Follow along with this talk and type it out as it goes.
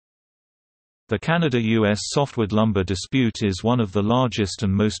The Canada-US softwood lumber dispute is one of the largest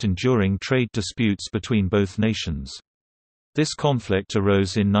and most enduring trade disputes between both nations. This conflict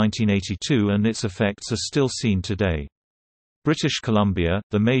arose in 1982 and its effects are still seen today. British Columbia,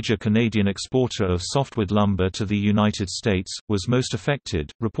 the major Canadian exporter of softwood lumber to the United States, was most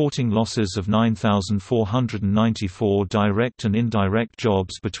affected, reporting losses of 9,494 direct and indirect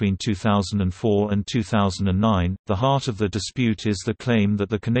jobs between 2004 and 2009. The heart of the dispute is the claim that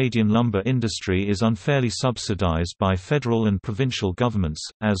the Canadian lumber industry is unfairly subsidized by federal and provincial governments,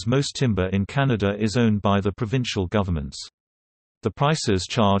 as most timber in Canada is owned by the provincial governments. The prices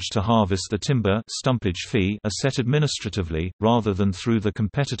charged to harvest the timber stumpage fee are set administratively, rather than through the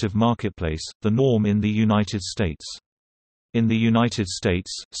competitive marketplace, the norm in the United States. In the United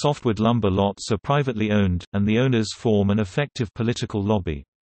States, softwood lumber lots are privately owned, and the owners form an effective political lobby.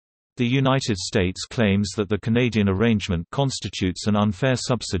 The United States claims that the Canadian arrangement constitutes an unfair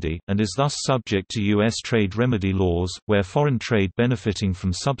subsidy, and is thus subject to U.S. trade remedy laws, where foreign trade benefiting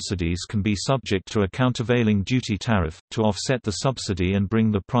from subsidies can be subject to a countervailing duty tariff, to offset the subsidy and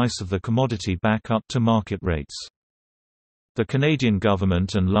bring the price of the commodity back up to market rates. The Canadian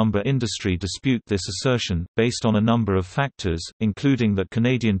government and lumber industry dispute this assertion, based on a number of factors, including that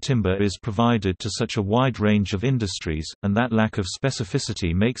Canadian timber is provided to such a wide range of industries, and that lack of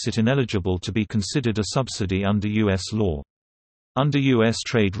specificity makes it ineligible to be considered a subsidy under U.S. law. Under U.S.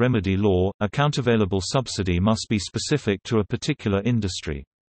 trade remedy law, a countervailable subsidy must be specific to a particular industry.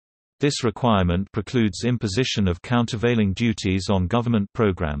 This requirement precludes imposition of countervailing duties on government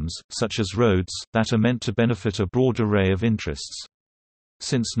programs, such as roads, that are meant to benefit a broad array of interests.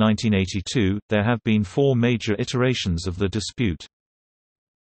 Since 1982, there have been 4 major iterations of the dispute.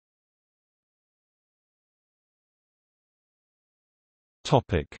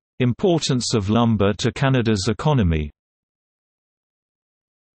 Importance of lumber to Canada's economy.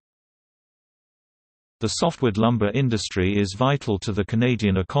 The softwood lumber industry is vital to the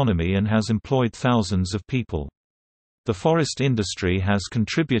Canadian economy and has employed thousands of people. The forest industry has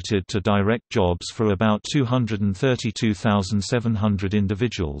contributed to direct jobs for about 232,700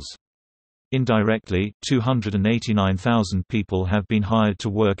 individuals. Indirectly, 289,000 people have been hired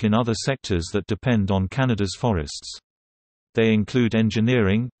to work in other sectors that depend on Canada's forests. They include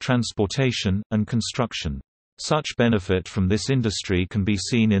engineering, transportation, and construction. Such benefit from this industry can be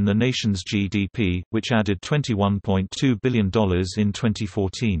seen in the nation's GDP, which added $21.2 billion in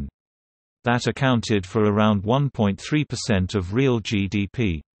 2014. That accounted for around 1.3% of real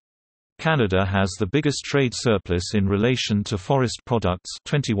GDP. Canada has the biggest trade surplus in relation to forest products,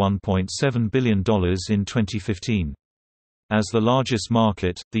 $21.7 billion in 2015. As the largest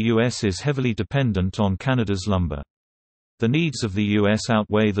market, the U.S. is heavily dependent on Canada's lumber. The needs of the U.S.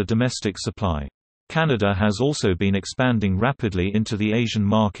 outweigh the domestic supply. Canada has also been expanding rapidly into the Asian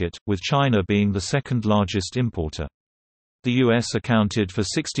market, with China being the second largest importer. The U.S. accounted for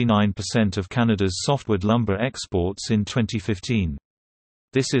 69% of Canada's softwood lumber exports in 2015.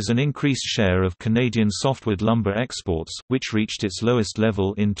 This is an increased share of Canadian softwood lumber exports, which reached its lowest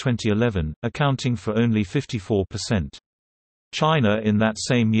level in 2011, accounting for only 54%. China in that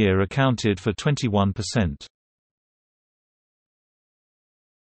same year accounted for 21%.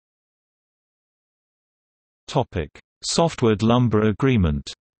 Softwood lumber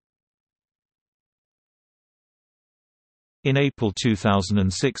agreement. In April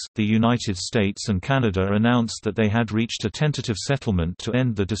 2006, the United States and Canada announced that they had reached a tentative settlement to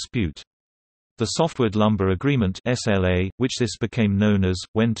end the dispute. The Softwood Lumber Agreement (SLA), which this became known as,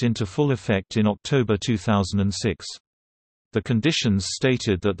 went into full effect in October 2006. The conditions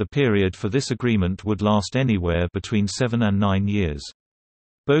stated that the period for this agreement would last anywhere between 7 and 9 years.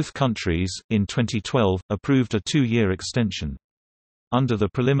 Both countries, in 2012, approved a 2-year extension. Under the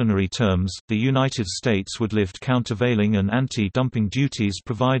preliminary terms, the United States would lift countervailing and anti-dumping duties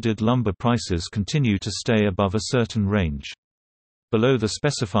provided lumber prices continue to stay above a certain range. Below the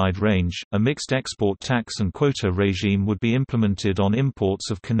specified range, a mixed export tax and quota regime would be implemented on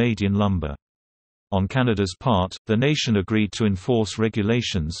imports of Canadian lumber. On Canada's part, the nation agreed to enforce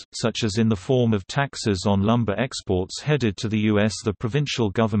regulations, such as in the form of taxes on lumber exports headed to the U.S. The provincial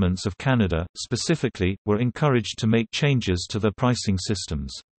governments of Canada, specifically, were encouraged to make changes to their pricing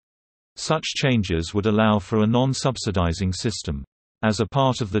systems. Such changes would allow for a non-subsidizing system. As a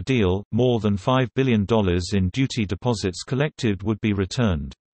part of the deal, more than $5 billion in duty deposits collected would be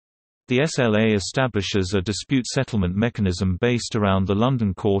returned. The SLA establishes a dispute settlement mechanism based around the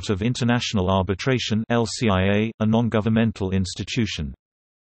London Court of International Arbitration (LCIA), a non-governmental institution.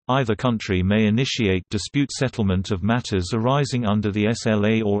 Either country may initiate dispute settlement of matters arising under the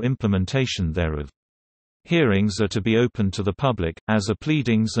SLA or implementation thereof. Hearings are to be open to the public, as are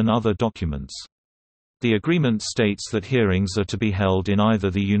pleadings and other documents. The agreement states that hearings are to be held in either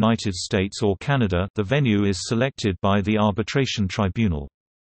the United States or Canada. The venue is selected by the arbitration tribunal.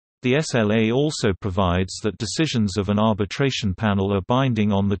 The SLA also provides that decisions of an arbitration panel are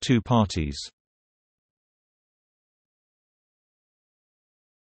binding on the two parties.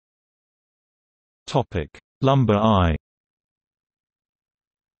 Lumber I.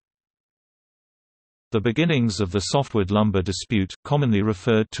 The beginnings of the Softwood lumber dispute, commonly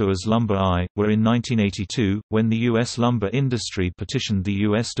referred to as Lumber I, were in 1982, when the U.S. lumber industry petitioned the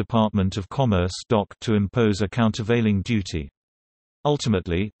U.S. Department of Commerce to impose a countervailing duty.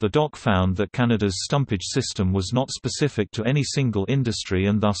 Ultimately, the DOC found that Canada's stumpage system was not specific to any single industry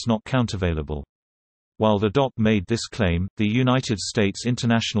and thus not countervailable. While the DOC made this claim, the United States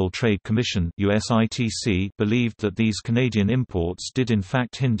International Trade Commission (USITC) believed that these Canadian imports did in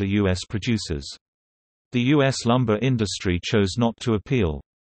fact hinder U.S. producers. The U.S. lumber industry chose not to appeal.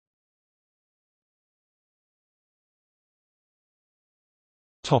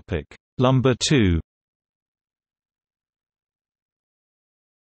 Lumber II.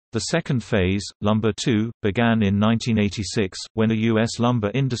 The second phase, Lumber II, began in 1986, when a U.S. lumber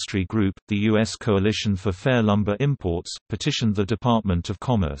industry group, the U.S. Coalition for Fair Lumber Imports, petitioned the Department of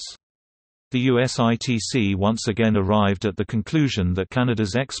Commerce. The USITC once again arrived at the conclusion that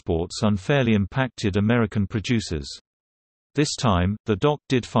Canada's exports unfairly impacted American producers. This time, the DOC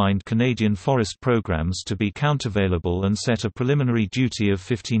did find Canadian forest programs to be countervailable and set a preliminary duty of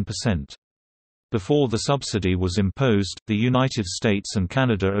 15%. Before the subsidy was imposed, the United States and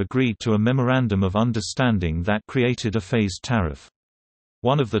Canada agreed to a Memorandum of Understanding that created a phased tariff.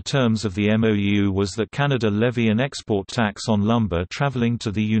 One of the terms of the MOU was that Canada levy an export tax on lumber traveling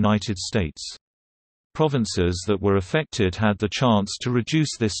to the United States. Provinces that were affected had the chance to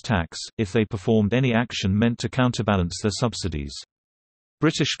reduce this tax, if they performed any action meant to counterbalance their subsidies.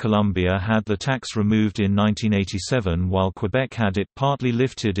 British Columbia had the tax removed in 1987 while Quebec had it partly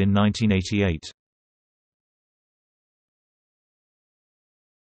lifted in 1988.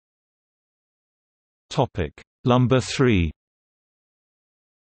 Lumber III.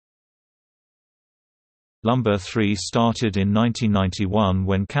 Lumber III started in 1991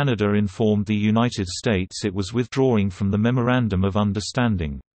 when Canada informed the United States it was withdrawing from the Memorandum of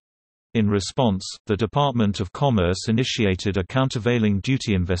Understanding. In response, the Department of Commerce initiated a countervailing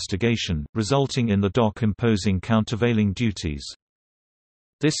duty investigation, resulting in the DOC imposing countervailing duties.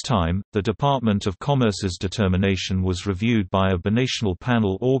 This time, the Department of Commerce's determination was reviewed by a binational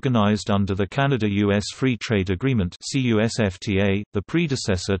panel organized under the Canada-US Free Trade Agreement (CUSFTA), the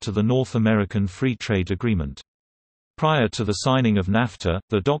predecessor to the North American Free Trade Agreement. Prior to the signing of NAFTA,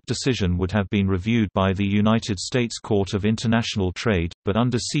 the DOC decision would have been reviewed by the United States Court of International Trade, but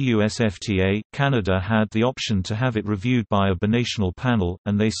under CUSFTA, Canada had the option to have it reviewed by a binational panel,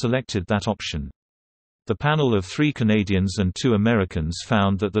 and they selected that option. The panel of 3 Canadians and 2 Americans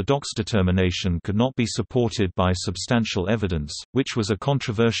found that the DOC's determination could not be supported by substantial evidence, which was a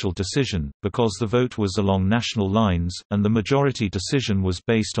controversial decision, because the vote was along national lines, and the majority decision was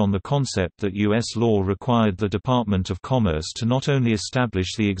based on the concept that U.S. law required the Department of Commerce to not only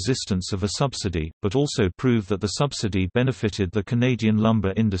establish the existence of a subsidy, but also prove that the subsidy benefited the Canadian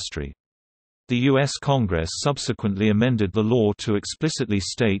lumber industry. The U.S. Congress subsequently amended the law to explicitly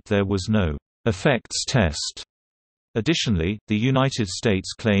state there was no effects test. Additionally, the United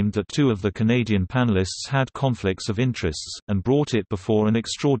States claimed that 2 of the Canadian panelists had conflicts of interests, and brought it before an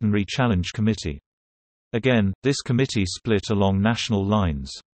extraordinary challenge committee. Again, this committee split along national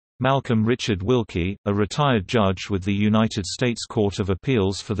lines. Malcolm Richard Wilkie, a retired judge with the United States Court of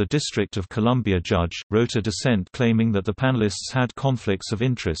Appeals for the District of Columbia judge, wrote a dissent claiming that the panelists had conflicts of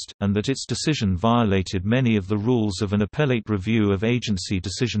interest, and that its decision violated many of the rules of an appellate review of agency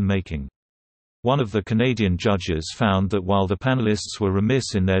decision-making. One of the Canadian judges found that while the panelists were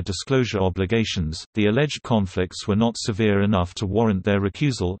remiss in their disclosure obligations, the alleged conflicts were not severe enough to warrant their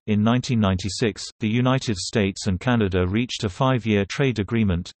recusal. In 1996, the United States and Canada reached a 5-year trade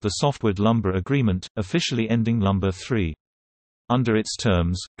agreement, the Softwood Lumber Agreement, officially ending Lumber III. Under its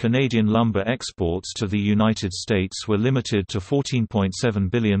terms, Canadian lumber exports to the United States were limited to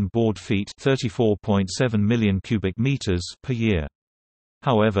 14.7 billion board feet, 34.7 million cubic meters per year.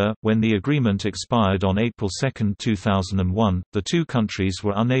 However, when the agreement expired on April 2, 2001, the 2 countries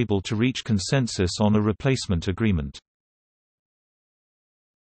were unable to reach consensus on a replacement agreement.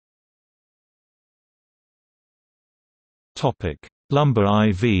 Lumber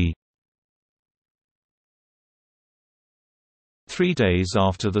IV. 3 days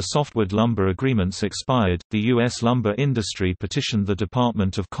after the Softwood lumber agreements expired, the U.S. lumber industry petitioned the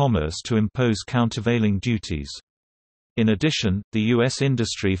Department of Commerce to impose countervailing duties. In addition, the U.S.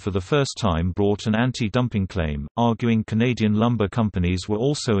 industry for the first time brought an anti-dumping claim, arguing Canadian lumber companies were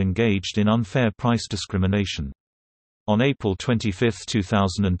also engaged in unfair price discrimination. On April 25,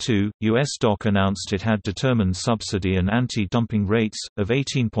 2002, U.S. DOC announced it had determined subsidy and anti-dumping rates, of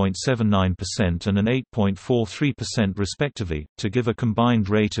 18.79% and an 8.43% respectively, to give a combined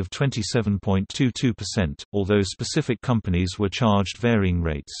rate of 27.22%, although specific companies were charged varying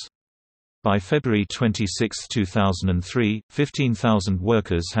rates. By February 26, 2003, 15,000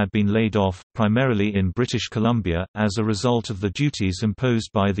 workers had been laid off, primarily in British Columbia, as a result of the duties imposed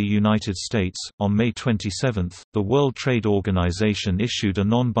by the United States. On May 27, the World Trade Organization issued a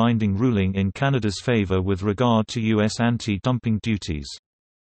non-binding ruling in Canada's favor with regard to U.S. anti-dumping duties.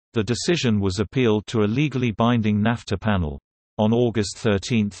 The decision was appealed to a legally binding NAFTA panel. On August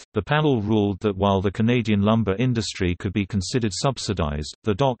 13, the panel ruled that while the Canadian lumber industry could be considered subsidized,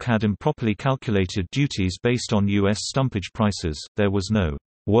 the DOC had improperly calculated duties based on U.S. stumpage prices. There was no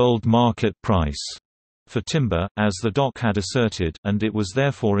world market price for timber, as the DOC had asserted, and it was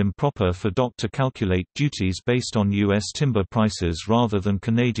therefore improper for DOC to calculate duties based on U.S. timber prices rather than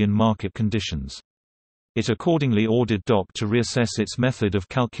Canadian market conditions. It accordingly ordered DOC to reassess its method of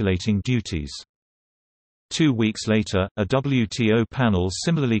calculating duties. 2 weeks later, a WTO panel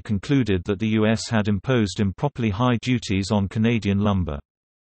similarly concluded that the U.S. had imposed improperly high duties on Canadian lumber.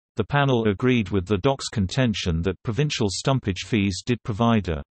 The panel agreed with the DOC's contention that provincial stumpage fees did provide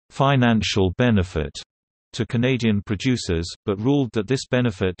a financial benefit to Canadian producers, but ruled that this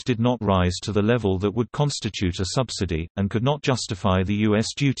benefit did not rise to the level that would constitute a subsidy, and could not justify the U.S.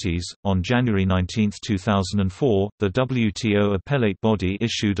 duties. On January 19, 2004, the WTO appellate body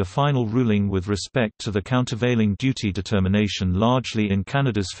issued a final ruling with respect to the countervailing duty determination largely in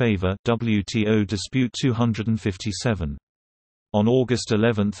Canada's favour. WTO Dispute 257. On August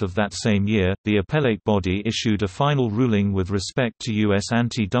 11 of that same year, the appellate body issued a final ruling with respect to U.S.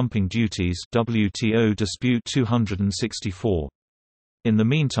 anti-dumping duties. WTO Dispute 264. In the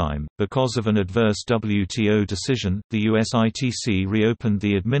meantime, because of an adverse WTO decision, the USITC reopened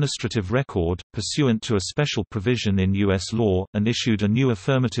the administrative record, pursuant to a special provision in U.S. law, and issued a new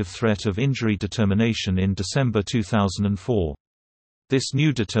affirmative threat of injury determination in December 2004. This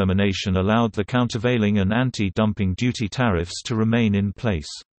new determination allowed the countervailing and anti-dumping duty tariffs to remain in place.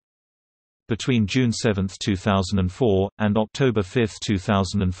 Between June 7, 2004, and October 5,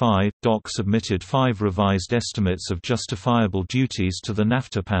 2005, DOC submitted 5 revised estimates of justifiable duties to the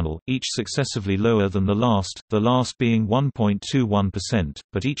NAFTA panel, each successively lower than the last being 1.21%,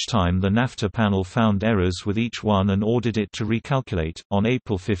 but each time the NAFTA panel found errors with each one and ordered it to recalculate. On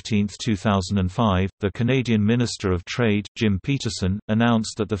April 15, 2005, the Canadian Minister of Trade, Jim Peterson,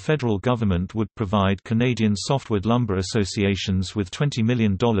 announced that the federal government would provide Canadian softwood lumber associations with $20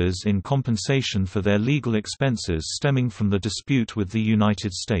 million in compensation for their legal expenses stemming from the dispute with the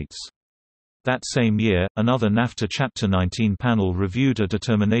United States. That same year, another NAFTA Chapter 19 panel reviewed a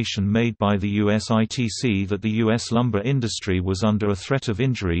determination made by the USITC that the U.S. lumber industry was under a threat of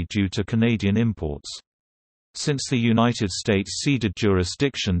injury due to Canadian imports. Since the United States ceded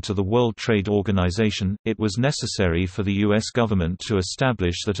jurisdiction to the World Trade Organization, it was necessary for the U.S. government to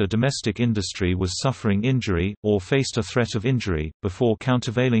establish that a domestic industry was suffering injury, or faced a threat of injury, before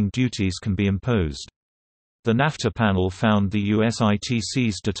countervailing duties can be imposed. The NAFTA panel found the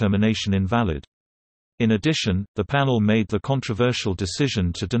USITC's determination invalid. In addition, the panel made the controversial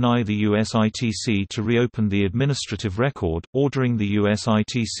decision to deny the USITC to reopen the administrative record, ordering the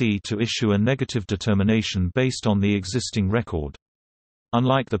USITC to issue a negative determination based on the existing record.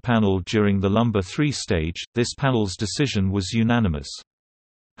 Unlike the panel during the Lumber 3 stage, this panel's decision was unanimous.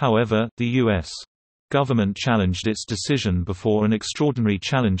 However, the U.S. government challenged its decision before an extraordinary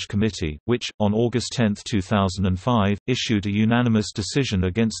challenge committee, which, on August 10, 2005, issued a unanimous decision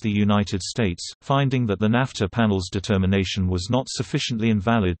against the United States, finding that the NAFTA panel's determination was not sufficiently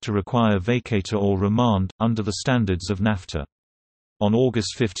invalid to require vacatur or remand, under the standards of NAFTA. On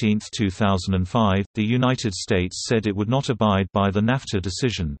August 15, 2005, the United States said it would not abide by the NAFTA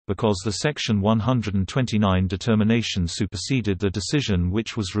decision, because the Section 129 determination superseded the decision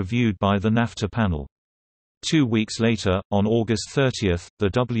which was reviewed by the NAFTA panel. 2 weeks later, on August 30, the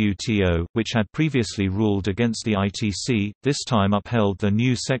WTO, which had previously ruled against the ITC, this time upheld the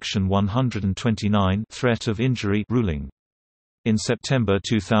new Section 129 threat of injury ruling. In September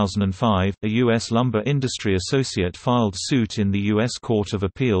 2005, a U.S. lumber industry associate filed suit in the U.S. Court of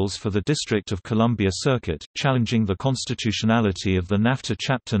Appeals for the District of Columbia Circuit, challenging the constitutionality of the NAFTA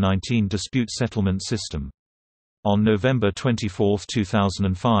Chapter 19 dispute settlement system. On November 24,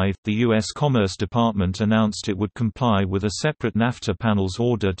 2005, the U.S. Commerce Department announced it would comply with a separate NAFTA panel's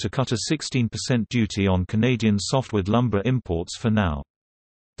order to cut a 16% duty on Canadian softwood lumber imports for now.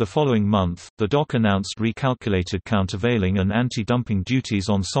 The following month, the DOC announced recalculated countervailing and anti-dumping duties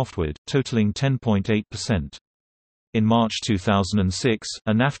on softwood, totaling 10.8%. In March 2006,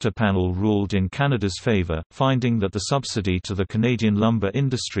 a NAFTA panel ruled in Canada's favour, finding that the subsidy to the Canadian lumber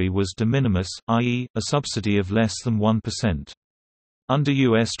industry was de minimis, i.e., a subsidy of less than 1%. Under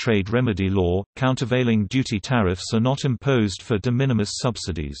U.S. trade remedy law, countervailing duty tariffs are not imposed for de minimis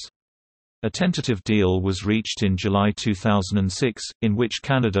subsidies. A tentative deal was reached in July 2006, in which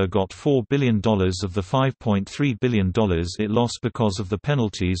Canada got $4 billion of the $5.3 billion it lost because of the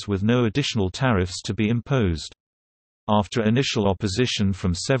penalties, with no additional tariffs to be imposed. After initial opposition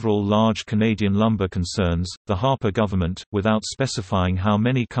from several large Canadian lumber concerns, the Harper government, without specifying how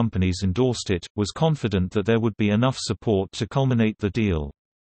many companies endorsed it, was confident that there would be enough support to culminate the deal.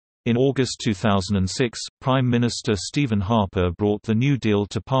 In August 2006, Prime Minister Stephen Harper brought the New Deal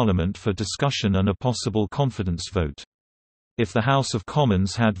to Parliament for discussion and a possible confidence vote. If the House of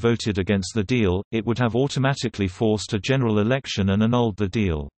Commons had voted against the deal, it would have automatically forced a general election and annulled the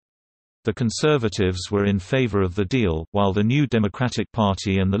deal. The Conservatives were in favour of the deal, while the New Democratic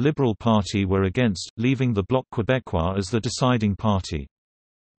Party and the Liberal Party were against, leaving the Bloc Québécois as the deciding party.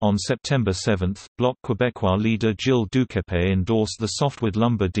 On September 7, Bloc Québécois leader Gilles Duceppe endorsed the softwood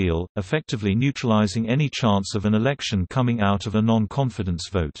lumber deal, effectively neutralising any chance of an election coming out of a non-confidence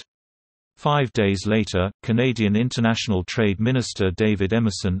vote. 5 days later, Canadian International Trade Minister David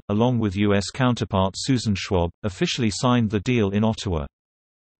Emerson, along with U.S. counterpart Susan Schwab, officially signed the deal in Ottawa.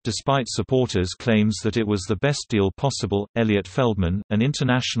 Despite supporters' claims that it was the best deal possible, Elliot Feldman, an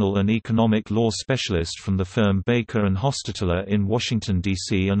international and economic law specialist from the firm Baker & Hostettler in Washington,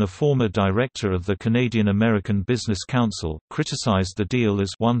 D.C. and a former director of the Canadian-American Business Council, criticized the deal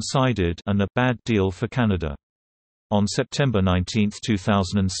as one-sided and a bad deal for Canada. On September 19,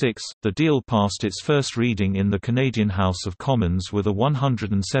 2006, the deal passed its first reading in the Canadian House of Commons with a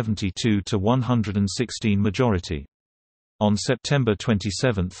 172 to 116 majority. On September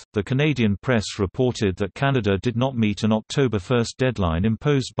 27, the Canadian press reported that Canada did not meet an October 1 deadline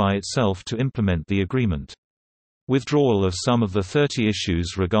imposed by itself to implement the agreement. Withdrawal of some of the 30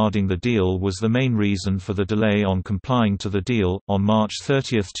 issues regarding the deal was the main reason for the delay on complying to the deal. On March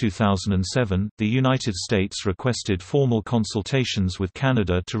 30, 2007, the United States requested formal consultations with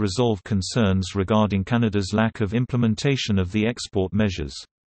Canada to resolve concerns regarding Canada's lack of implementation of the export measures.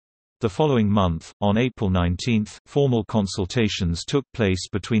 The following month, on April 19, formal consultations took place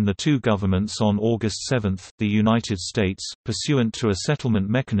between the two governments. On August 7, the United States, pursuant to a settlement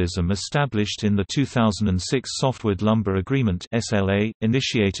mechanism established in the 2006 Softwood Lumber Agreement (SLA),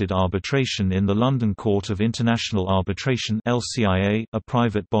 initiated arbitration in the London Court of International Arbitration (LCIA), a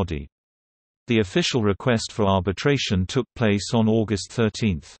private body. The official request for arbitration took place on August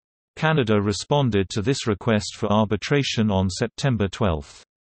 13. Canada responded to this request for arbitration on September 12.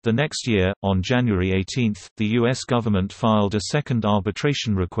 The next year, on January 18, the U.S. government filed a second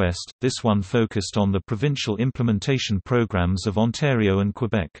arbitration request, this one focused on the provincial implementation programs of Ontario and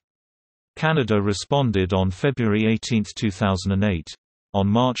Quebec. Canada responded on February 18, 2008. On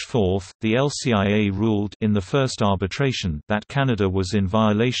March 4, the LCIA ruled in the first arbitration that Canada was in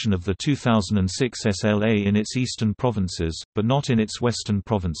violation of the 2006 SLA in its eastern provinces, but not in its western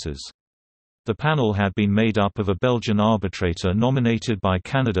provinces. The panel had been made up of a Belgian arbitrator nominated by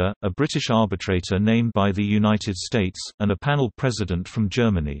Canada, a British arbitrator named by the United States, and a panel president from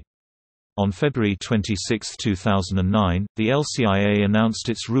Germany. On February 26, 2009, the LCIA announced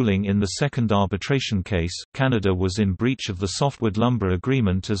its ruling in the second arbitration case. Canada was in breach of the Softwood Lumber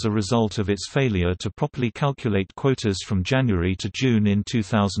Agreement as a result of its failure to properly calculate quotas from January to June in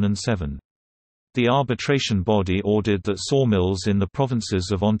 2007. The arbitration body ordered that sawmills in the provinces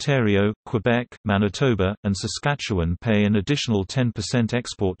of Ontario, Quebec, Manitoba, and Saskatchewan pay an additional 10%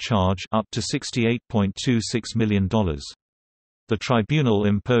 export charge up to $68.26 million. The tribunal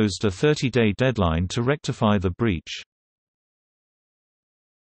imposed a 30-day deadline to rectify the breach.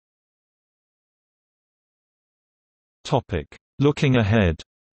 Looking ahead.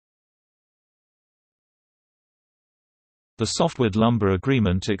 The Softwood Lumber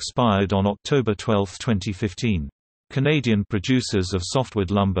Agreement expired on October 12, 2015. Canadian producers of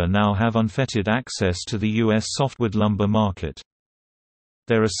softwood lumber now have unfettered access to the U.S. softwood lumber market.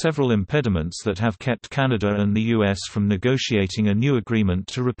 There are several impediments that have kept Canada and the U.S. from negotiating a new agreement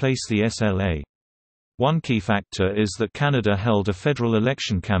to replace the SLA. One key factor is that Canada held a federal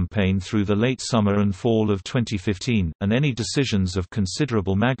election campaign through the late summer and fall of 2015, and any decisions of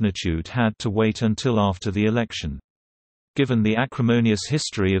considerable magnitude had to wait until after the election. Given the acrimonious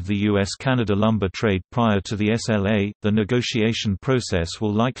history of the U.S.-Canada lumber trade prior to the SLA, the negotiation process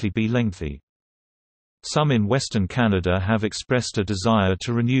will likely be lengthy. Some in Western Canada have expressed a desire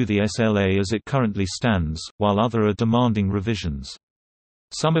to renew the SLA as it currently stands, while others are demanding revisions.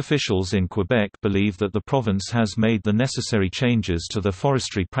 Some officials in Quebec believe that the province has made the necessary changes to the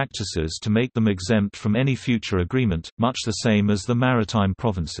forestry practices to make them exempt from any future agreement, much the same as the maritime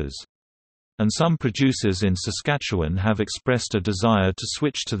provinces. And some producers in Saskatchewan have expressed a desire to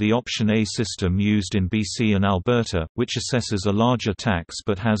switch to the Option A system used in BC and Alberta, which assesses a larger tax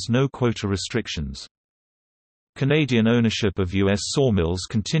but has no quota restrictions. Canadian ownership of U.S. sawmills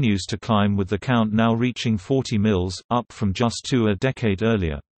continues to climb, with the count now reaching 40 mills, up from just 2 a decade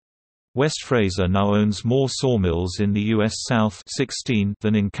earlier. West Fraser now owns more sawmills in the U.S. South 16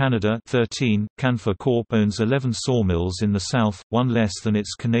 than in Canada 13. Canfor Corp owns 11 sawmills in the South, 1 less than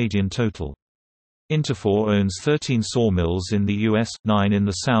its Canadian total. Interfor owns 13 sawmills in the U.S., 9 in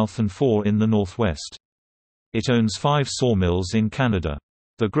the South and 4 in the Northwest. It owns 5 sawmills in Canada.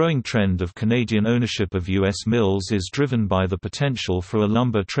 The growing trend of Canadian ownership of U.S. mills is driven by the potential for a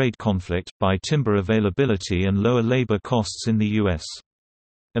lumber trade conflict, by timber availability and lower labor costs in the U.S.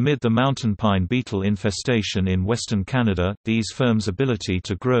 Amid the mountain pine beetle infestation in Western Canada, these firms' ability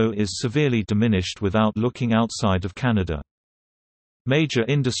to grow is severely diminished without looking outside of Canada. Major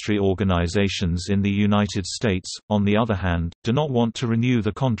industry organizations in the United States, on the other hand, do not want to renew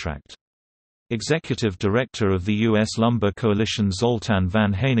the contract. Executive Director of the U.S. Lumber Coalition Zoltan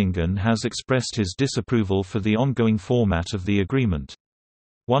van Heiningen has expressed his disapproval for the ongoing format of the agreement.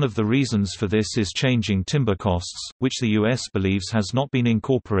 One of the reasons for this is changing timber costs, which the U.S. believes has not been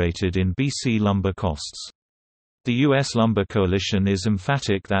incorporated in BC lumber costs. The U.S. Lumber Coalition is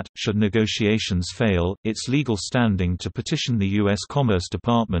emphatic that, should negotiations fail, its legal standing to petition the U.S. Commerce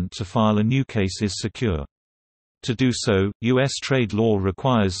Department to file a new case is secure. To do so, U.S. trade law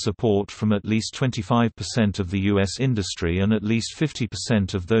requires support from at least 25% of the U.S. industry and at least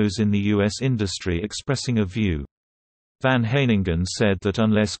 50% of those in the U.S. industry expressing a view. Van Heiningen said that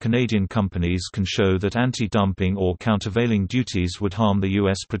unless Canadian companies can show that anti-dumping or countervailing duties would harm the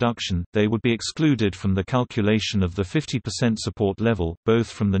U.S. production, they would be excluded from the calculation of the 50% support level, both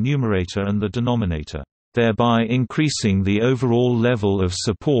from the numerator and the denominator, thereby increasing the overall level of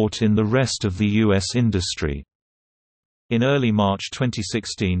support in the rest of the U.S. industry. In early March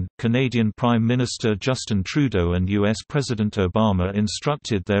 2016, Canadian Prime Minister Justin Trudeau and U.S. President Obama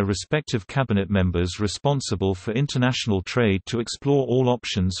instructed their respective cabinet members responsible for international trade to explore all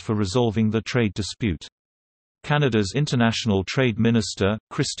options for resolving the trade dispute. Canada's International Trade Minister,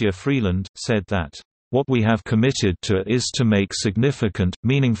 Chrystia Freeland, said that, "What we have committed to is to make significant,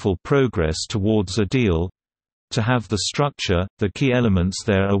 meaningful progress towards a deal. To have the structure, the key elements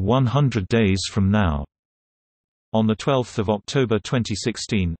there are 100 days from now." On 12 October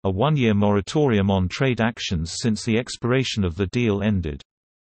 2016, a one-year moratorium on trade actions since the expiration of the deal ended.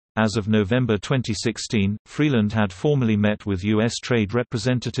 As of November 2016, Freeland had formally met with U.S. Trade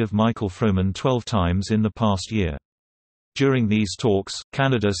Representative Michael Froman 12 times in the past year. During these talks,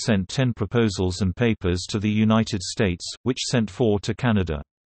 Canada sent 10 proposals and papers to the United States, which sent 4 to Canada.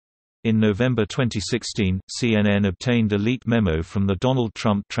 In November 2016, CNN obtained a leaked memo from the Donald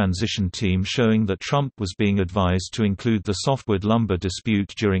Trump transition team showing that Trump was being advised to include the Softwood lumber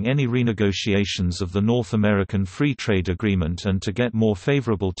dispute during any renegotiations of the North American Free Trade Agreement and to get more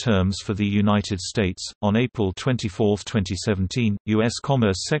favorable terms for the United States. On April 24, 2017, U.S.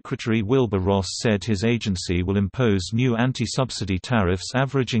 Commerce Secretary Wilbur Ross said his agency will impose new anti-subsidy tariffs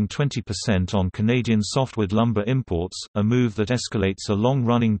averaging 20% on Canadian softwood lumber imports, a move that escalates a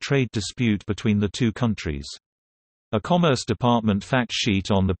long-running trade dispute between the two countries. A Commerce Department fact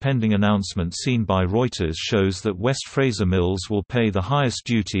sheet on the pending announcement seen by Reuters shows that West Fraser Mills will pay the highest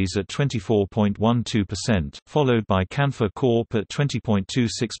duties at 24.12%, followed by Canfor Corp at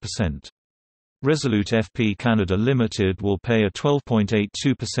 20.26%. Resolute FP Canada Limited will pay a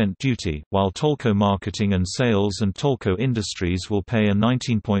 12.82% duty, while Tolko Marketing and Sales and Tolko Industries will pay a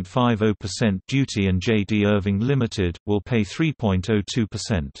 19.50% duty and J.D. Irving Limited will pay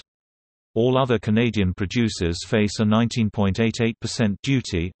 3.02%. All other Canadian producers face a 19.88%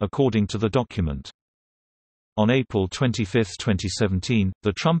 duty, according to the document. On April 25, 2017,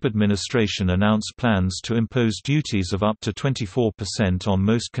 the Trump administration announced plans to impose duties of up to 24% on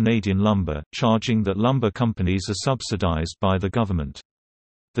most Canadian lumber, charging that lumber companies are subsidized by the government.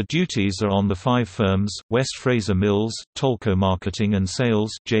 The duties are on the 5 firms: West Fraser Mills, Tolco Marketing and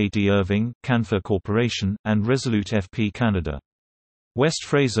Sales, J.D. Irving, Canfor Corporation, and Resolute FP Canada. West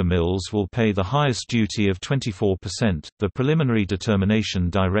Fraser Mills will pay the highest duty of 24%. The preliminary determination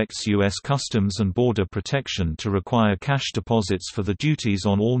directs U.S. Customs and Border Protection to require cash deposits for the duties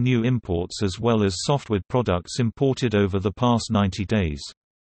on all new imports as well as softwood products imported over the past 90 days.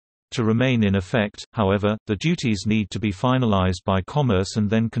 To remain in effect, however, the duties need to be finalized by Commerce and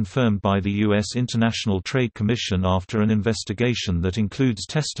then confirmed by the U.S. International Trade Commission after an investigation that includes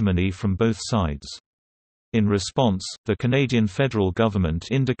testimony from both sides. In response, the Canadian federal government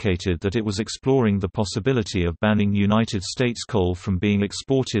indicated that it was exploring the possibility of banning United States coal from being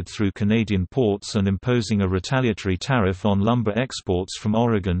exported through Canadian ports and imposing a retaliatory tariff on lumber exports from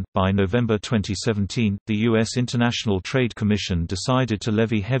Oregon. By November 2017, the U.S. International Trade Commission decided to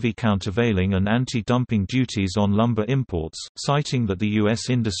levy heavy countervailing and anti-dumping duties on lumber imports, citing that the U.S.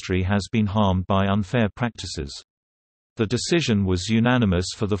 industry has been harmed by unfair practices. The decision was unanimous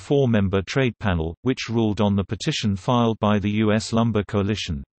for the 4-member trade panel, which ruled on the petition filed by the U.S. Lumber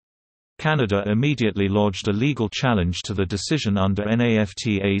Coalition. Canada immediately lodged a legal challenge to the decision under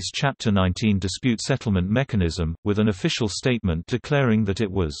NAFTA's Chapter 19 dispute settlement mechanism, with an official statement declaring that it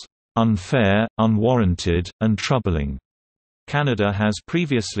was unfair, unwarranted, and troubling. Canada has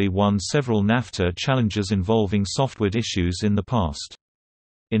previously won several NAFTA challenges involving softwood issues in the past.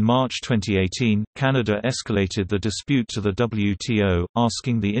 In March 2018, Canada escalated the dispute to the WTO,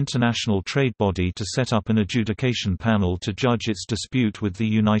 asking the international trade body to set up an adjudication panel to judge its dispute with the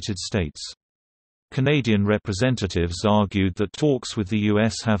United States. Canadian representatives argued that talks with the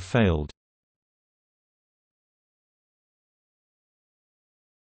U.S. have failed.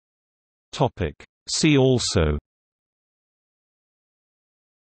 See also: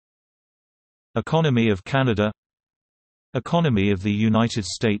 Economy of Canada, Economy of the United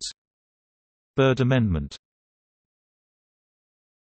States, Byrd Amendment.